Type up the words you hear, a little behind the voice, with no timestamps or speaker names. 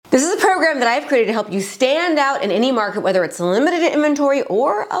This is a program that I've created to help you stand out in any market, whether it's limited inventory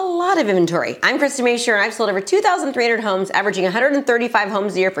or a lot of inventory. I'm Krista Mashore, and I've sold over 2,300 homes, averaging 135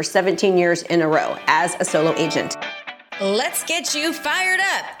 homes a year for 17 years in a row as a solo agent. Let's get you fired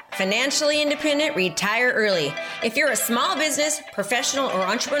up. Financially independent, retire early. If you're a small business, professional, or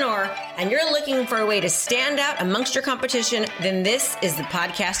entrepreneur, and you're looking for a way to stand out amongst your competition, then this is the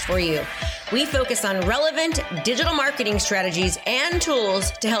podcast for you. We focus on relevant digital marketing strategies and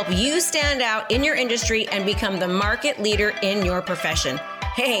tools to help you stand out in your industry and become the market leader in your profession.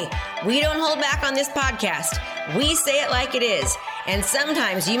 Hey, we don't hold back on this podcast. We say it like it is. And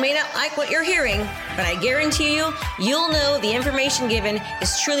sometimes you may not like what you're hearing, but I guarantee you'll know the information given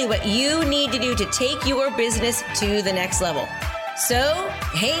is truly what you need to do to take your business to the next level. So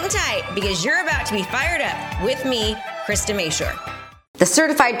hang tight, because you're about to be fired up with me, Krista Mashore. The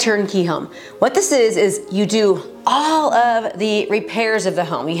certified turnkey home. What this is you do all of the repairs of the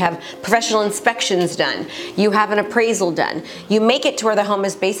home. You have professional inspections done. You have an appraisal done. You make it to where the home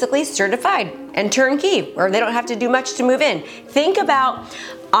is basically certified and turnkey, where they don't have to do much to move in. Think about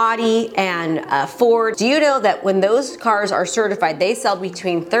Audi and Ford. Do you know that when those cars are certified, they sell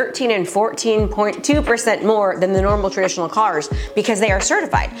between 13 and 14.2% more than the normal traditional cars because they are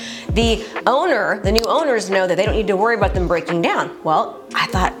certified? The new owners know that they don't need to worry about them breaking down. Well, I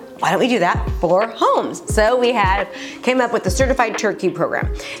thought, why don't we do that for homes? So we came up with the Certified Turnkey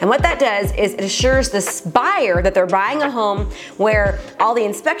program. And what that does is it assures this buyer that they're buying a home where all the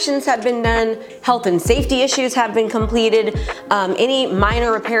inspections have been done, health and safety issues have been completed, any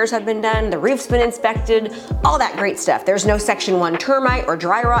minor repairs have been done, the roof's been inspected, all that great stuff. There's no Section 1 termite or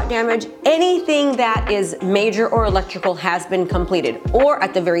dry rot damage. Anything that is major or electrical has been completed, or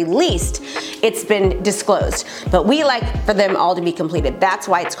at the very least, it's been disclosed. But we like for them all to be completed. That's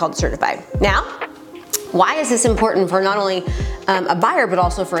why it's called certified. Now, why is this important for not only a buyer, but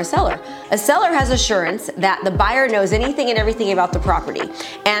also for a seller? A seller has assurance that the buyer knows anything and everything about the property.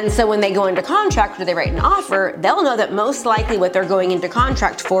 And so when they go into contract or they write an offer, they'll know that most likely what they're going into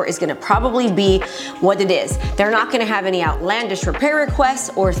contract for is gonna probably be what it is. They're not gonna have any outlandish repair requests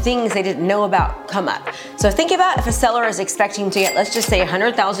or things they didn't know about come up. So think about if a seller is expecting to get, let's just say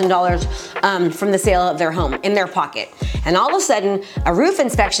 $100,000 from the sale of their home in their pocket. And all of a sudden, a roof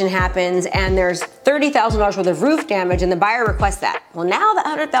inspection happens and there's $30,000 worth of roof damage, and the buyer requests that. Well, now that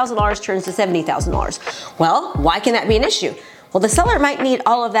 $100,000 turns to $70,000. Well, why can that be an issue? Well, the seller might need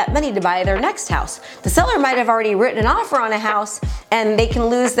all of that money to buy their next house. The seller might have already written an offer on a house, and they can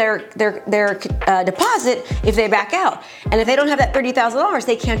lose their deposit if they back out. And if they don't have that $30,000,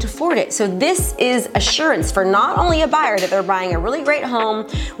 they can't afford it. So this is assurance for not only a buyer that they're buying a really great home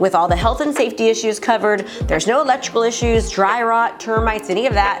with all the health and safety issues covered, there's no electrical issues, dry rot, termites, any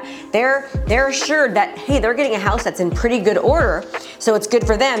of that. They're assured that, hey, they're getting a house that's in pretty good order, so it's good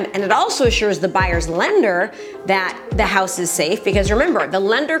for them. And it also assures the buyer's lender that the house is safe, because remember, the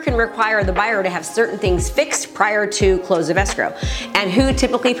lender can require the buyer to have certain things fixed prior to close of escrow. And who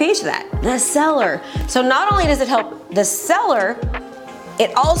typically pays for that? The seller. So not only does it help the seller,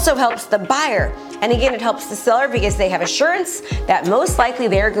 it also helps the buyer. And again, it helps the seller because they have assurance that most likely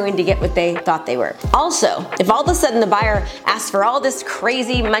they're going to get what they thought they were. Also, if all of a sudden the buyer asks for all this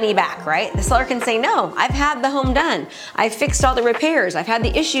crazy money back, right? The seller can say, no, I've had the home done. I've fixed all the repairs. I've had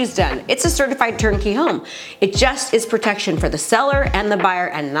the issues done. It's a certified turnkey home. It just is protection for the seller and the buyer.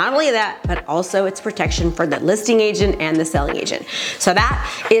 And not only that, but also it's protection for the listing agent and the selling agent. So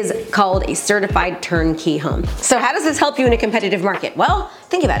that is called a certified turnkey home. So how does this help you in a competitive market? Well,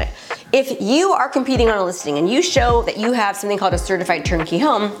 think about it. If you are competing on a listing and you show that you have something called a certified turnkey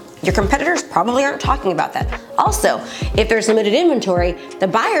home, your competitors probably aren't talking about that. Also, if there's limited inventory, the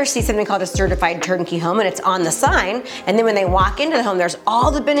buyer sees something called a certified turnkey home and it's on the sign, and then when they walk into the home, there's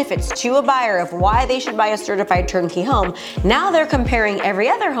all the benefits to a buyer of why they should buy a certified turnkey home. Now they're comparing every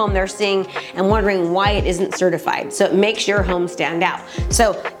other home they're seeing and wondering why it isn't certified. So it makes your home stand out.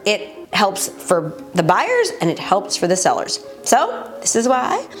 So it helps for the buyers and it helps for the sellers. So this is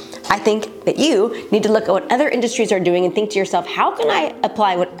why I think that you need to look at what other industries are doing and think to yourself, how can I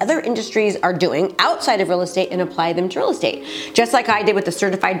apply what other industries are doing outside of real estate and apply them to real estate? Just like I did with the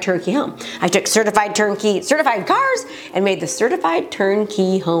certified turnkey home. I took certified cars and made the certified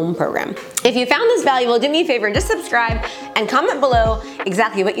turnkey home program. If you found this valuable, do me a favor and just subscribe and comment below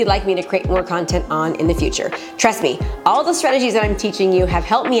exactly what you'd like me to create more content on in the future. Trust me, all the strategies that I'm teaching you have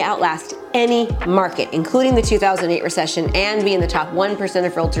helped me outlast any market, including the 2008 recession, and be in the top 1%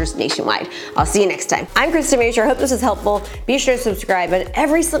 of realtors nationwide. I'll see you next time. I'm Kristen Mashore. I hope this is helpful. Be sure to subscribe. And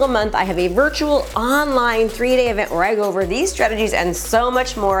every single month, I have a virtual online 3-day event where I go over these strategies and so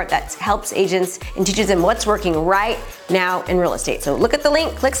much more that helps agents and teaches them what's working right now in real estate. So look at the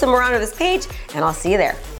link, click somewhere onto this page, and I'll see you there.